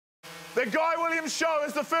The Guy Williams Show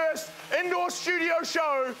is the first indoor studio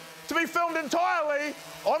show to be filmed entirely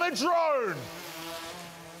on a drone.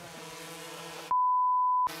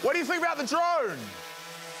 What do you think about the drone?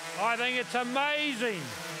 I think it's amazing.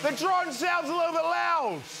 The drone sounds a little bit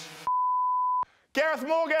loud. Gareth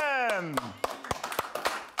Morgan.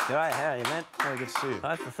 G'day, how are you, man? Very good to see you.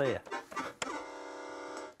 Nice to see you.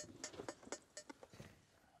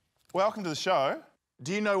 Welcome to the show.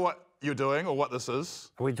 Do you know what you're doing or what this is?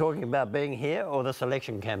 Are we talking about being here or this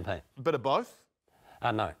election campaign? A bit of both.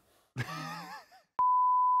 No.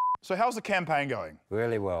 So how's the campaign going?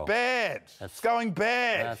 Really well. Bad. It's going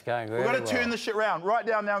bad. That's going really We've got to well. turn this shit around. Right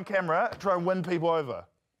down now on camera, try and win people over.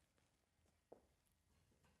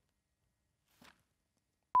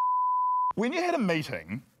 When you had a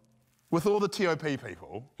meeting with all the TOP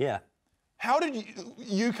people, Yeah. how did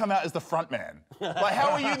you come out as the front man? Like,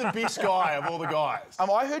 how are you the best guy of all the guys?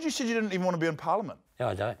 I heard you said you didn't even want to be in Parliament. No,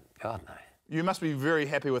 I don't. God, no. You must be very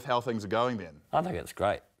happy with how things are going then. I think it's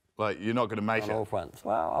great. Like, you're not going to make On it. all fronts.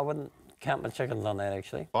 Well, I wouldn't count my chickens on that,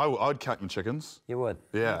 actually. I'd count my chickens. You would?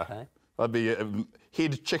 Yeah. Okay. I'd be a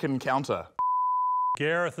head chicken counter.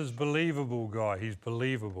 Gareth is believable, Guy. He's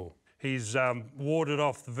believable. He's warded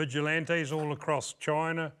off the vigilantes all across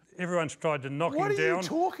China. Everyone's tried to knock him down. What are you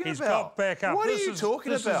talking He's about? got back up. What are you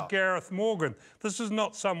talking about? This is Gareth Morgan. This is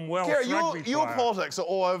not some Welsh Gareth, rugby your player. politics are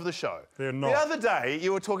all over the show. They're not. The other day,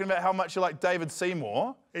 you were talking about how much you like David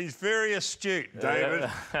Seymour. He's very astute, David.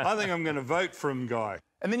 I think I'm going to vote for him, Guy.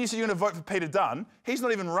 And then you said you're going to vote for Peter Dunn. He's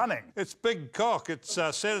not even running. It's big cock. It's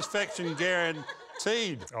satisfaction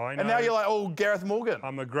guaranteed. I know. And now you're like, oh, Gareth Morgan.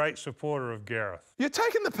 I'm a great supporter of Gareth. You're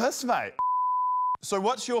taking the piss, mate. So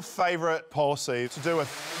what's your favourite policy to do with...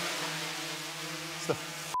 It's the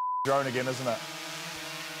drone again, isn't it?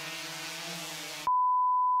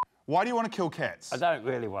 Why do you want to kill cats? I don't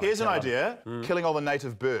really want Here's to an kill them. idea. Killing all the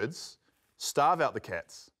native birds. Starve out the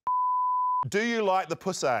cats. Do you like the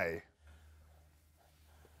pussy?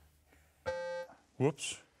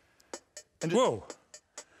 Whoops. And Whoa.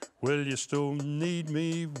 Will you still need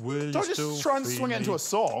me? Will you Don't still just try and feed swing it into me a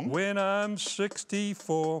song. when I'm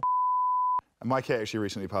 64? And my cat actually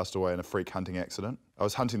recently passed away in a freak hunting accident. I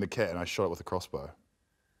was hunting the cat and I shot it with a crossbow.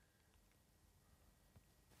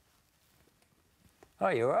 Oh,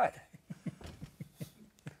 you're right.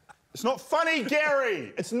 It's not funny,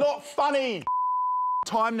 Gary! It's not funny!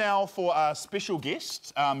 Time now for our special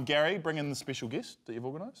guest. Gary, bring in the special guest that you've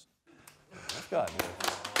organised. Let's go.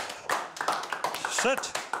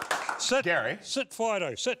 Sit. Sit. Gary. Sit,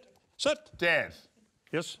 Fido. Sit. Sit. Dad,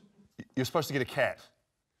 Yes? you're supposed to get a cat.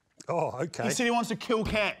 Oh, OK. He said he wants to kill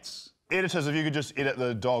cats. Editors, if you could just edit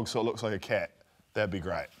the dog so it looks like a cat, that'd be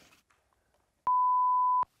great.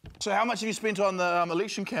 So how much have you spent on the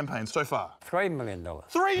election campaign so far? $3 million.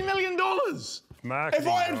 $3 million! Marketing,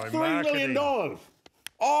 If I had Guy, $3 million, marketing.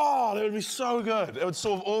 oh, that would be so good. It would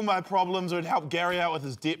solve all my problems. It would help Gary out with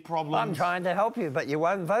his debt problems. I'm trying to help you, but you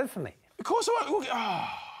won't vote for me. Of course I won't.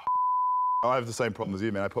 I have the same problem as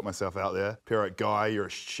you, man. I put myself out there. Pirate Guy, you're a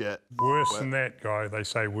shit. Worse than that, Guy. They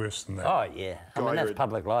say worse than that. Oh, yeah. I Guy, mean, that's you're a-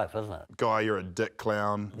 public life, isn't it? Guy, you're a dick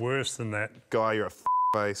clown. Worse than that. Guy, you're a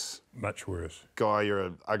face. Much worse. Guy, you're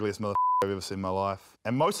the ugliest mother I've ever seen in my life.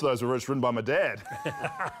 And most of those were written by my dad.